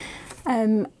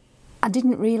I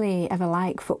didn't really ever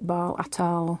like football at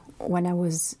all when I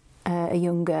was a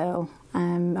young girl.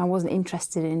 I wasn't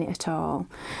interested in it at all.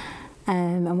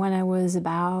 And when I was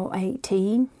about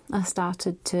 18, I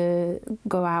started to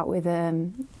go out with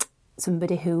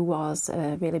somebody who was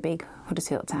a really big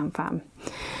Huddersfield Town fan.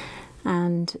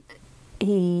 And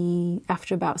he,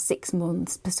 after about 6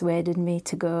 months, persuaded me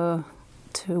to go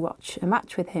to watch a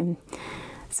match with him.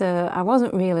 So I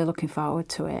wasn't really looking forward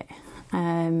to it,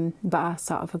 but I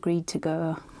sort of agreed to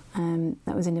go.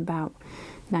 That was in about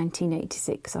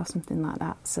 1986 or something like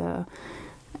that. So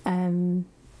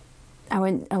I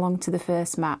went along to the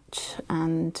first match,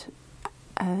 and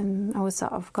I was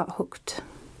sort of got hooked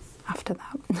after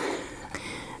that.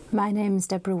 My name's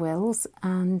Deborah Wills,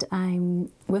 and I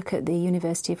work at the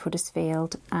University of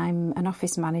Huddersfield. I'm an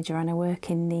office manager and I work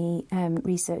in the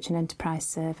Research and Enterprise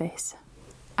Service.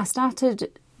 I started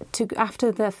to,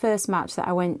 after the first match that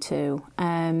I went to,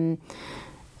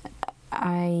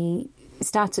 I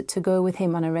started to go with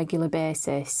him on a regular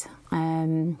basis.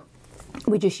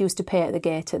 We just used to pay at the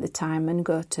gate at the time and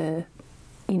go to,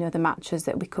 the matches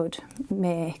that we could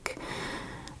make.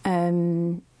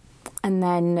 And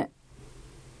then,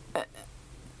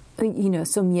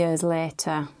 some years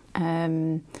later,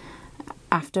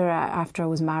 after I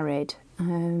was married,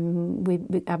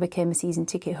 I became a season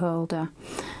ticket holder.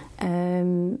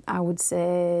 I would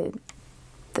say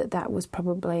that was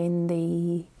probably in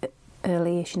the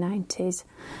early-ish 90s,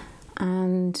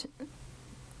 and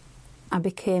I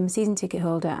became a season ticket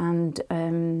holder, and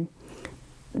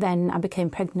then I became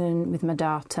pregnant with my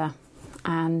daughter,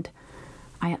 and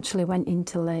I actually went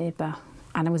into labour,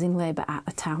 and I was in labour at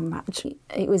the Town match.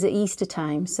 It was at Easter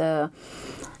time, so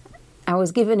I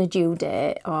was given a due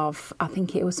date of, I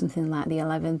think it was something like the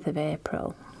 11th of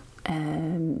April.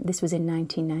 This was in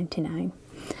 1999.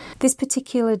 This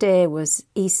particular day was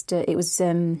Easter. It was,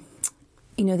 the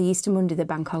Easter Monday, the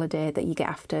bank holiday that you get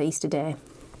after Easter Day.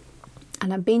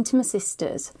 And I'd been to my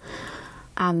sister's,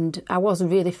 and I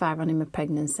wasn't really far on in my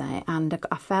pregnancy, and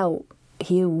I felt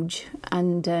huge.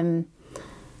 And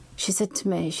she said to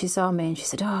me, she saw me, and she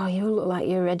said, "Oh, you look like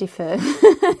you're ready for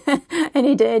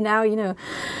any day now,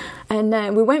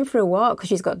 And we went for a walk, because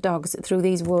she's got dogs, through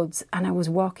these woods, and I was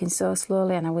walking so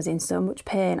slowly and I was in so much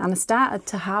pain, and I started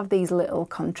to have these little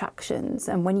contractions.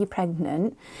 And when you're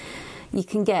pregnant, you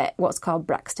can get what's called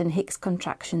Braxton Hicks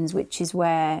contractions, which is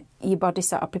where your body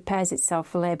sort of prepares itself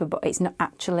for labour, but it's not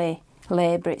actually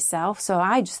labour itself. So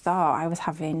I just thought I was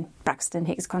having Braxton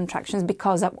Hicks contractions,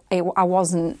 because I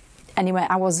wasn't. Anyway,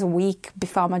 I was a week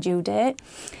before my due date.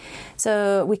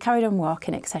 So we carried on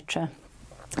walking, etc.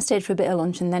 I stayed for a bit of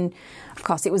lunch, and then, of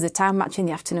course, it was the Town match in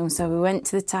the afternoon, so we went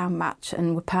to the Town match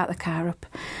and we parked the car up.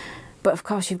 But, of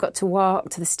course, you've got to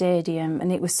walk to the stadium,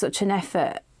 and it was such an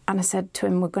effort. And I said to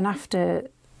him, we're going to have to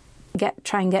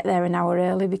try and get there an hour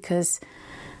early, because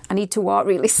I need to walk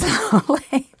really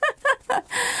slowly.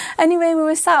 Anyway, we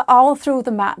were sat all through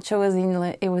the match. It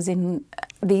was in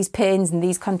these pains, and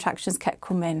these contractions kept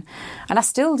coming. And I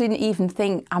still didn't even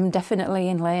think I'm definitely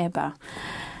in labour.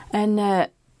 And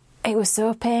it was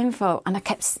so painful, and I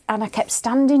kept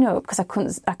standing up, because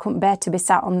I couldn't bear to be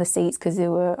sat on the seats, because they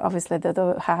were obviously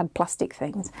the hard plastic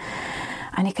things.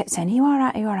 And he kept saying, "Are you all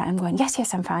right? Are you all right?" I'm going,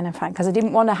 yes, I'm fine, because I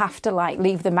didn't want to have to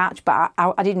leave the match, but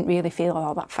I didn't really feel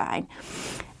all that fine.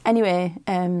 Anyway,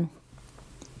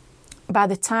 by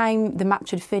the time the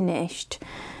match had finished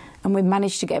and we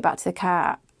managed to get back to the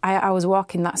car, I was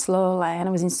walking that slowly, and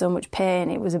I was in so much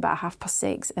pain. It was about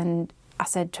 6:30, and I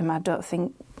said to him,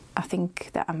 I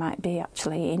think that I might be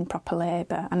actually in proper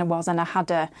labour. And I was, and I had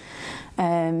her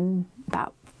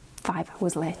about 5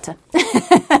 hours later.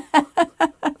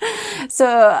 So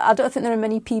I don't think there are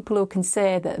many people who can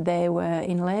say that they were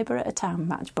in labour at a Town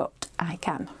match, but I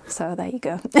can. So there you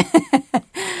go.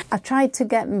 I tried to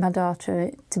get my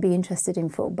daughter to be interested in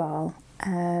football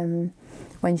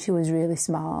when she was really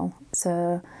small.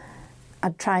 So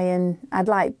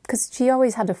because we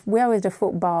always had a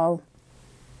football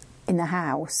in the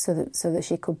house so that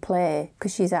she could play,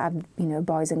 because she's had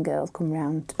boys and girls come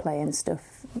round to play and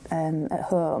stuff at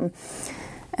home,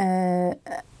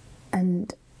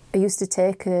 and I used to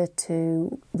take her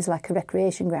to, there's like a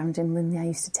recreation ground in Linley. I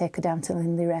used to take her down to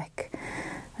Linley Rec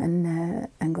and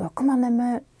go, "Come on,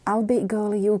 Emma, I'll beat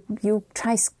goalie, you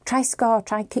try score,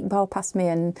 try kick ball past me."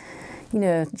 And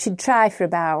she'd try for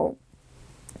about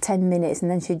 10 minutes,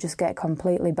 and then she'd just get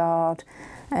completely bored.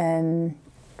 And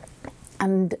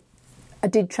I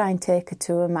did try and take her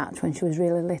to a match when she was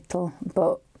really little,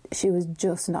 but she was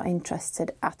just not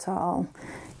interested at all.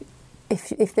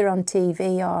 if they're on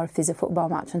TV or if there's a football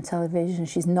match on television,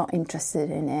 she's not interested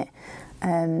in it.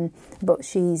 But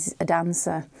she's a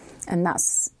dancer, and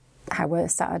that's how her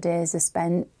Saturdays are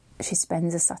spent. She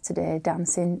spends a Saturday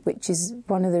dancing, which is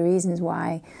one of the reasons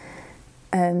why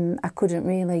I couldn't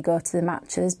really go to the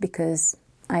matches, because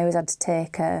I always had to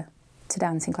take her to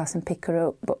dancing class and pick her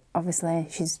up. But obviously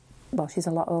she's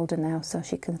a lot older now, so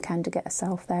she can kind of get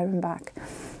herself there and back.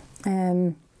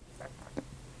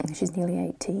 She's nearly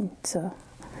 18, so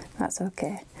that's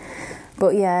okay.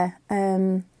 But yeah,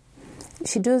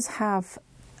 she does have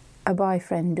a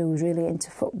boyfriend who's really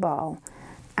into football.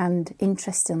 And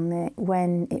interestingly,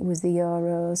 when it was the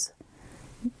Euros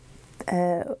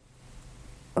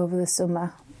over the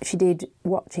summer, she did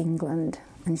watch England,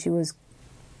 and she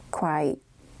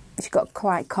got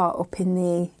quite caught up in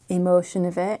the emotion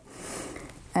of it.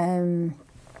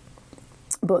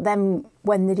 But then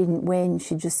when they didn't win,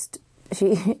 she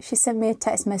sent me a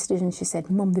text message and she said,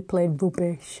 "Mum, they played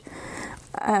rubbish."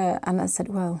 And I said,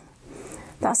 well,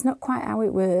 that's not quite how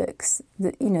it works.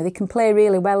 They can play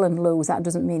really well and lose. That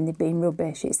doesn't mean they've been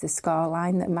rubbish. It's the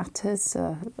scoreline that matters.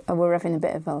 So we're having a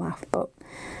bit of a laugh. But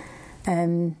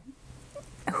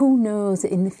who knows,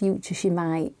 in the future she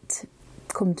might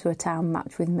come to a town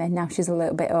match with me. Now she's a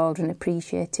little bit older and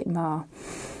appreciate it more.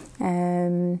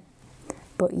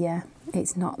 But yeah,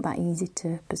 it's not that easy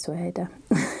to persuade her.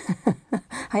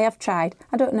 I have tried.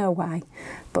 I don't know why.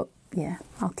 But yeah,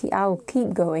 I'll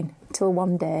keep going till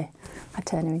one day I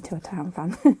turn her into a town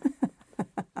fan.